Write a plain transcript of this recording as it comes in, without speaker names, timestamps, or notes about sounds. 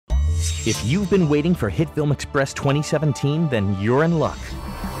If you've been waiting for Hitfilm Express 2017, then you're in luck.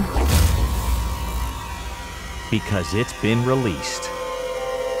 Because it's been released.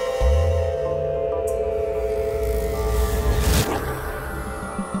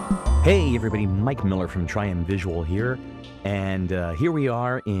 Hey everybody, Mike Miller from Triumph Visual here, and here we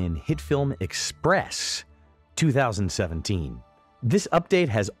are in Hitfilm Express 2017. This update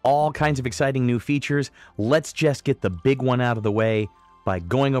has all kinds of exciting new features. Let's just get the big one out of the way by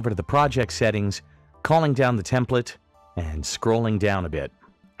going over to the project settings, calling down the template, and scrolling down a bit.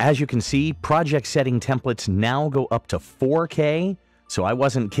 As you can see, project setting templates now go up to 4K, so I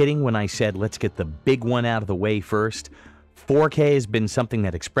wasn't kidding when I said let's get the big one out of the way first. 4K has been something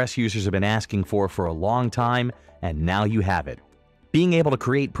that Express users have been asking for a long time, and now you have it. Being able to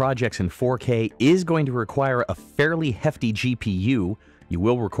create projects in 4K is going to require a fairly hefty GPU. You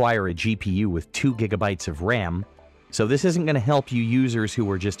will require a GPU with 2 GB of RAM, so this isn't going to help you users who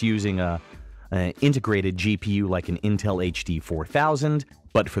are just using an integrated GPU like an Intel HD 4000,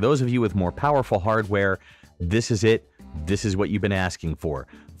 but for those of you with more powerful hardware, this is it. This is what you've been asking for.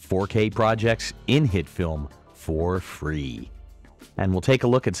 4K projects in Hitfilm for free. And we'll take a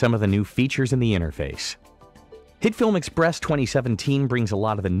look at some of the new features in the interface. Hitfilm Express 2017 brings a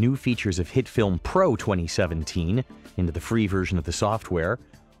lot of the new features of Hitfilm Pro 2017 into the free version of the software.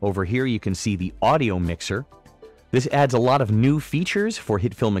 Over here you can see the audio mixer. This adds a lot of new features for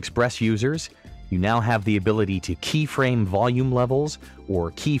Hitfilm Express users. You now have the ability to keyframe volume levels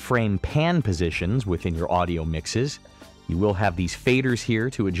or keyframe pan positions within your audio mixes. You will have these faders here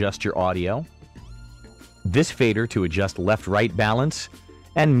to adjust your audio. This fader to adjust left-right balance,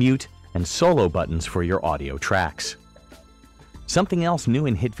 and mute and solo buttons for your audio tracks. Something else new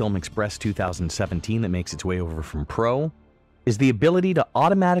in Hitfilm Express 2017 that makes its way over from Pro is the ability to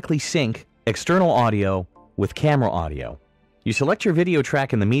automatically sync external audio with camera audio. You select your video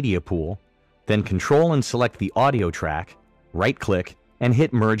track in the media pool, then control and select the audio track, right-click, and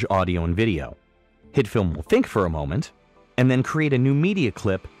hit Merge Audio and Video. Hitfilm will think for a moment, and then create a new media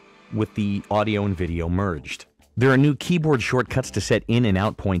clip with the audio and video merged. There are new keyboard shortcuts to set in and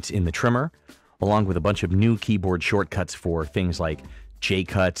out points in the trimmer, along with a bunch of new keyboard shortcuts for things like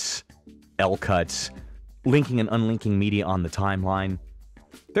J-cuts, L-cuts, linking and unlinking media on the timeline.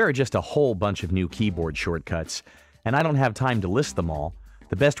 There are just a whole bunch of new keyboard shortcuts, and I don't have time to list them all.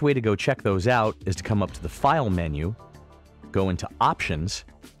 The best way to go check those out is to come up to the File menu, go into Options,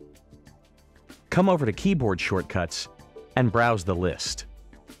 come over to Keyboard Shortcuts, and browse the list.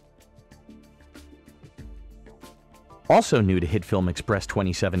 Also new to Hitfilm Express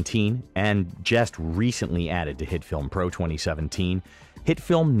 2017, and just recently added to Hitfilm Pro 2017,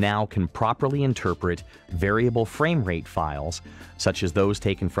 Hitfilm now can properly interpret variable frame rate files, such as those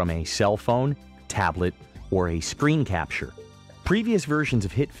taken from a cell phone, tablet, or a screen capture. Previous versions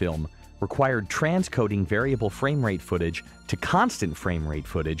of Hitfilm required transcoding variable frame rate footage to constant frame rate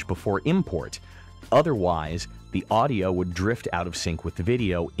footage before import. Otherwise, the audio would drift out of sync with the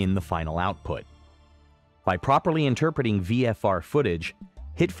video in the final output. By properly interpreting VFR footage,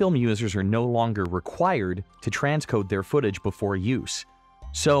 Hitfilm users are no longer required to transcode their footage before use.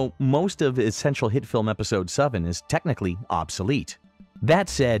 So most of Essential Hitfilm Episode 7 is technically obsolete. That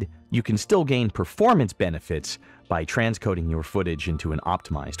said, you can still gain performance benefits by transcoding your footage into an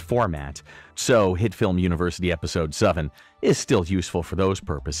optimized format, so Hitfilm University Episode 7 is still useful for those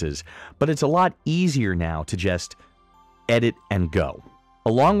purposes, but it's a lot easier now to just edit and go.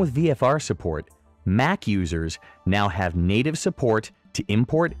 Along with VFR support, Mac users now have native support to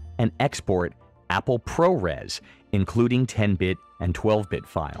import and export Apple ProRes, including 10-bit and 12-bit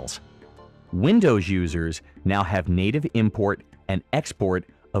files. Windows users now have native import and export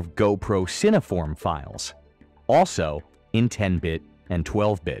of GoPro Cineforem files, also in 10-bit and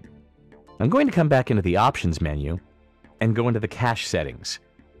 12-bit. I'm going to come back into the Options menu and go into the cache settings.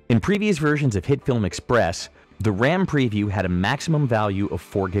 In previous versions of Hitfilm Express, the RAM preview had a maximum value of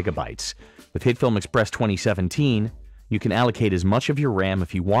 4 GB. With Hitfilm Express 2017, you can allocate as much of your RAM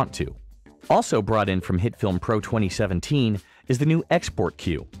if you want to. Also brought in from Hitfilm Pro 2017 is the new export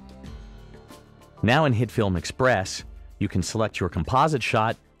queue. Now in Hitfilm Express, you can select your composite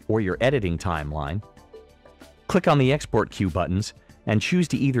shot or your editing timeline, click on the export queue buttons, and choose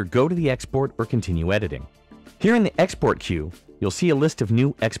to either go to the export or continue editing. Here in the export queue, you'll see a list of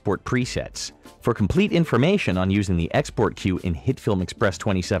new export presets. For complete information on using the export queue in Hitfilm Express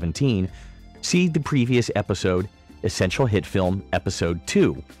 2017, see the previous episode, Essential Hitfilm Episode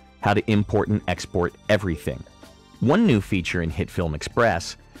 2, How to Import and Export Everything. One new feature in Hitfilm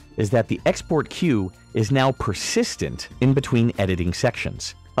Express is that the export queue is now persistent in between editing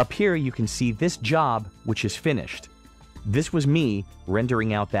sections. Up here you can see this job, which is finished. This was me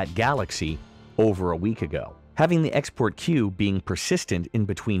rendering out that galaxy over a week ago. Having the export queue being persistent in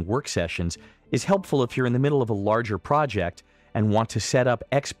between work sessions is helpful if you're in the middle of a larger project and want to set up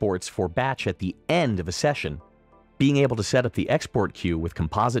exports for batch at the end of a session. Being able to set up the export queue with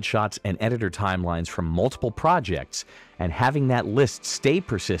composite shots and editor timelines from multiple projects and having that list stay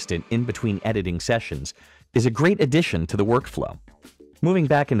persistent in between editing sessions is a great addition to the workflow. Moving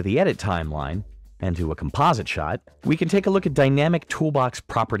back into the edit timeline and to a composite shot, we can take a look at dynamic toolbox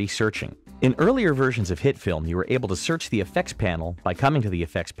property searching. In earlier versions of Hitfilm, you were able to search the effects panel by coming to the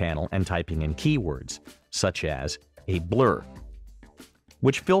effects panel and typing in keywords, such as a blur,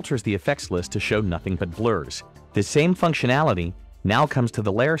 which filters the effects list to show nothing but blurs. This same functionality now comes to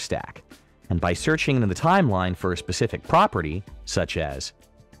the layer stack, and by searching in the timeline for a specific property, such as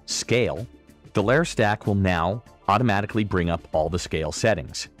scale, the layer stack will now automatically bring up all the scale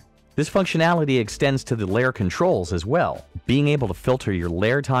settings. This functionality extends to the layer controls as well. Being able to filter your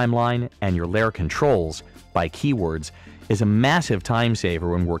layer timeline and your layer controls by keywords is a massive time saver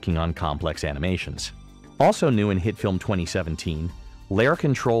when working on complex animations. Also new in Hitfilm 2017, layer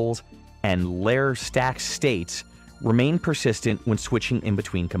controls and layer stack states remain persistent when switching in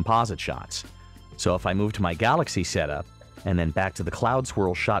between composite shots. So if I move to my galaxy setup and then back to the cloud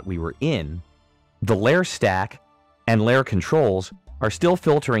swirl shot we were in, the layer stack and layer controls are still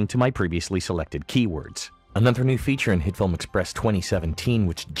filtering to my previously selected keywords. Another new feature in Hitfilm Express 2017,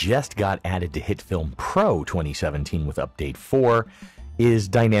 which just got added to Hitfilm Pro 2017 with Update 4, is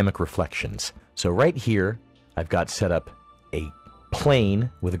dynamic reflections. So right here, I've got set up a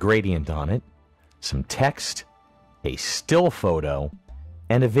plane with a gradient on it, some text, a still photo,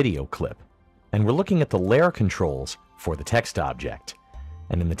 and a video clip. And we're looking at the layer controls for the text object.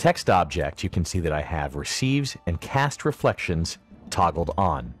 And in the text object, you can see that I have receives and cast reflections toggled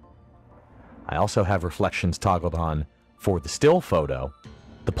on. I also have reflections toggled on for the still photo,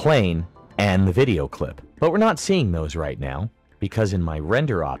 the plane, and the video clip. But we're not seeing those right now because in my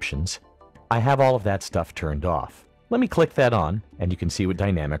render options, I have all of that stuff turned off. Let me click that on and you can see what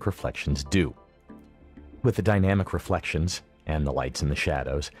dynamic reflections do. With the dynamic reflections and the lights and the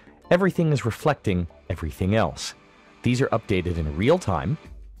shadows, everything is reflecting everything else. These are updated in real time.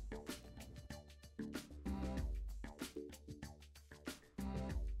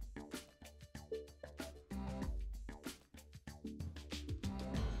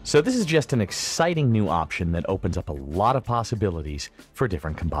 So this is just an exciting new option that opens up a lot of possibilities for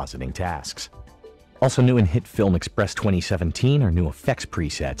different compositing tasks. Also new in Hitfilm Express 2017 are new effects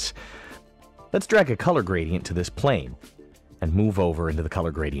presets. Let's drag a color gradient to this plane and move over into the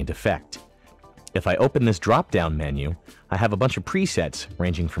color gradient effect. If I open this drop-down menu, I have a bunch of presets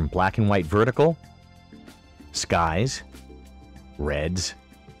ranging from black and white vertical, skies, reds,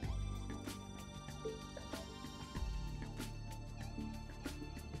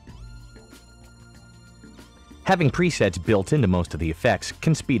 Having presets built into most of the effects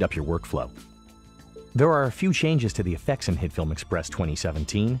can speed up your workflow. There are a few changes to the effects in Hitfilm Express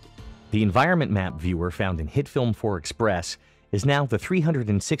 2017. The environment map viewer found in Hitfilm 4 Express is now the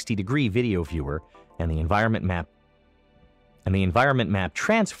 360-degree video viewer, and the environment map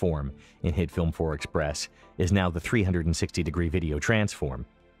transform in Hitfilm 4 Express is now the 360-degree video transform.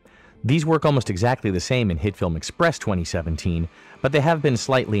 These work almost exactly the same in Hitfilm Express 2017, but they have been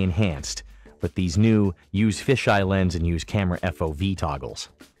slightly enhanced with these new Use Fisheye Lens and Use Camera FOV toggles.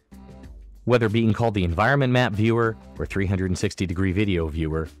 Whether being called the Environment Map Viewer or 360-degree Video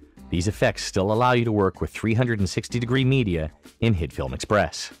Viewer, these effects still allow you to work with 360-degree media in Hitfilm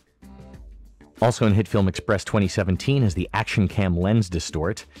Express. Also in Hitfilm Express 2017 is the Action Cam Lens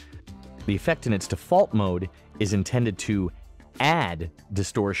Distort. The effect in its default mode is intended to add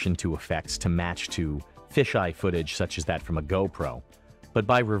distortion to effects to match to fisheye footage such as that from a GoPro. But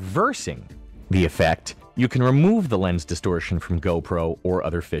by reversing the effect, you can remove the lens distortion from GoPro or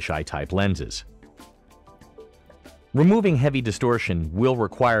other fisheye type lenses. Removing heavy distortion will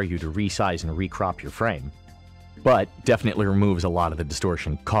require you to resize and recrop your frame, but definitely removes a lot of the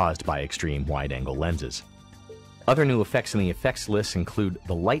distortion caused by extreme wide-angle lenses. Other new effects in the effects list include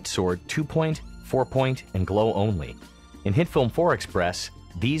the Light Sword 2-point, 4-point, and glow only. In Hitfilm 4 Express,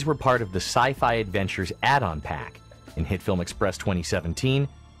 these were part of the Sci-Fi Adventures add-on pack. In Hitfilm Express 2017,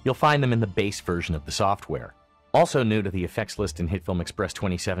 you'll find them in the base version of the software. Also new to the effects list in Hitfilm Express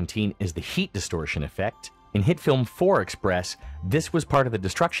 2017 is the Heat Distortion effect. In Hitfilm 4 Express, this was part of the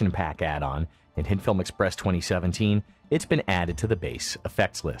Destruction Pack add-on. In Hitfilm Express 2017, it's been added to the base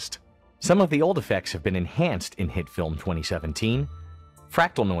effects list. Some of the old effects have been enhanced in Hitfilm 2017.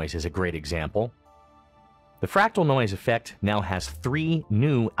 Fractal noise is a great example. The fractal noise effect now has 3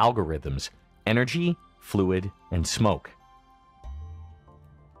 new algorithms: energy, fluid, and smoke.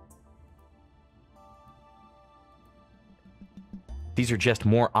 These are just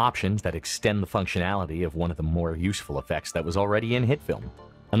more options that extend the functionality of one of the more useful effects that was already in Hitfilm.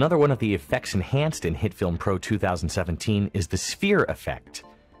 Another one of the effects enhanced in Hitfilm Pro 2017 is the sphere effect.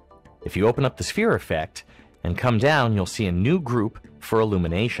 If you open up the sphere effect and come down, you'll see a new group for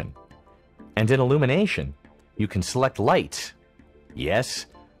illumination. And in illumination, you can select light. Yes,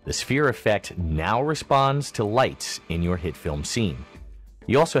 the sphere effect now responds to lights in your Hitfilm scene.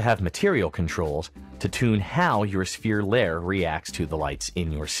 You also have material controls to tune how your sphere layer reacts to the lights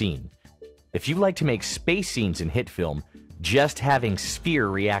in your scene. If you like to make space scenes in Hitfilm, just having sphere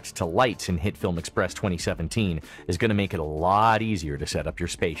react to lights in Hitfilm Express 2017 is going to make it a lot easier to set up your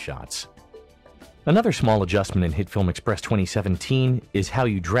space shots. Another small adjustment in Hitfilm Express 2017 is how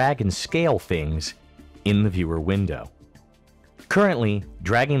you drag and scale things in the viewer window. Currently,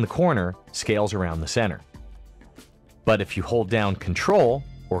 dragging the corner scales around the center. But if you hold down Control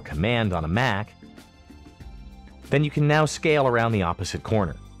or Command on a Mac, then you can now scale around the opposite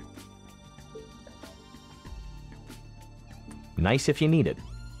corner. Nice if you need it.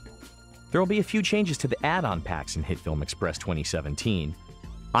 There will be a few changes to the add-on packs in Hitfilm Express 2017.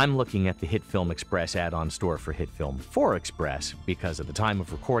 I'm looking at the Hitfilm Express add-on store for Hitfilm 4 Express because at the time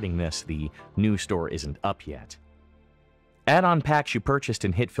of recording this, the new store isn't up yet. Add-on packs you purchased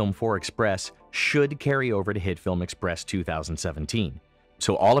in Hitfilm 4 Express should carry over to Hitfilm Express 2017,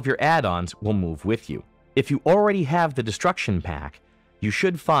 so all of your add-ons will move with you. If you already have the Destruction pack, you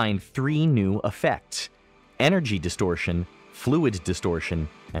should find 3 new effects: Energy Distortion, Fluid Distortion,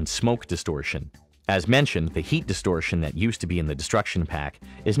 and Smoke Distortion. As mentioned, the Heat Distortion that used to be in the Destruction pack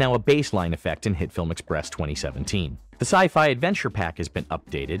is now a baseline effect in Hitfilm Express 2017. The Sci-Fi Adventure pack has been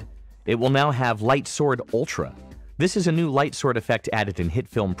updated. It will now have Light Sword Ultra. This is a new Light Sword effect added in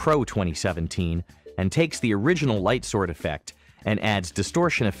Hitfilm Pro 2017 and takes the original Light Sword effect and adds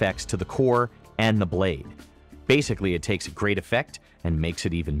distortion effects to the core and the blade. Basically, it takes a great effect and makes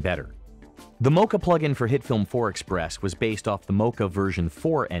it even better. The Mocha plugin for Hitfilm 4 Express was based off the Mocha version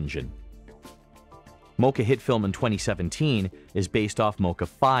 4 engine. Mocha Hitfilm in 2017 is based off Mocha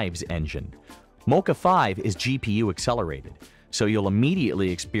 5's engine. Mocha 5 is GPU accelerated, so you'll immediately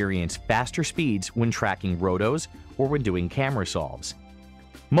experience faster speeds when tracking rotos or when doing camera solves.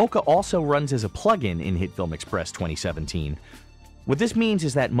 Mocha also runs as a plugin in Hitfilm Express 2017. What this means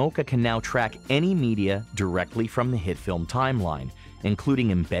is that Mocha can now track any media directly from the Hitfilm timeline, including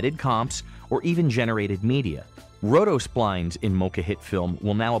embedded comps or even generated media. Rotosplines in Mocha Hitfilm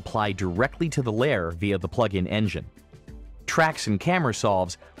will now apply directly to the layer via the plugin engine. Tracks and camera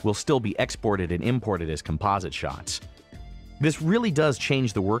solves will still be exported and imported as composite shots. This really does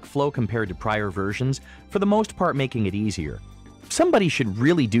change the workflow compared to prior versions, for the most part making it easier. Somebody should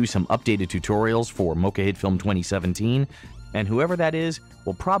really do some updated tutorials for Mocha Hitfilm 2017, and whoever that is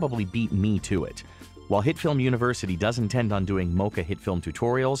will probably beat me to it. While Hitfilm University does intend on doing Mocha Hitfilm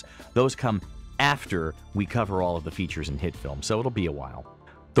tutorials, those come after we cover all of the features in Hitfilm, so it'll be a while.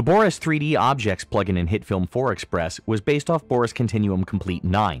 The Boris 3D Objects plugin in Hitfilm 4 Express was based off Boris Continuum Complete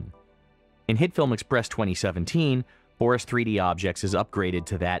 9. In Hitfilm Express 2017, Boris 3D Objects is upgraded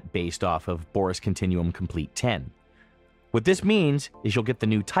to that based off of Boris Continuum Complete 10. What this means is you'll get the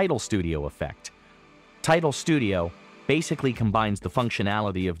new Title Studio effect. Title Studio basically combines the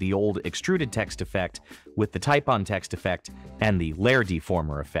functionality of the old extruded text effect with the type-on text effect and the layer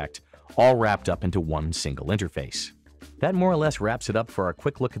deformer effect, all wrapped up into one single interface. That more or less wraps it up for our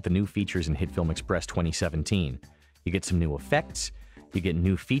quick look at the new features in Hitfilm Express 2017. You get some new effects, you get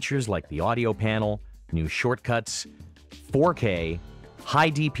new features like the audio panel, new shortcuts, 4K,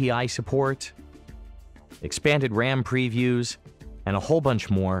 high DPI support, expanded RAM previews, and a whole bunch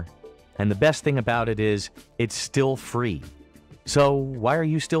more. And the best thing about it is, it's still free. So why are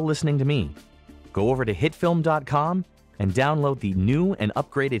you still listening to me? Go over to hitfilm.com and download the new and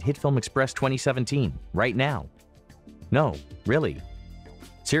upgraded Hitfilm Express 2017 right now. No, really.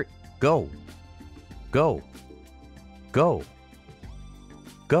 Go. Go. Go.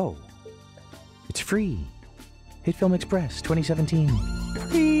 Go. It's free. Hitfilm Express 2017.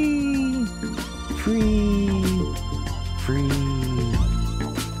 Free. Free. Free.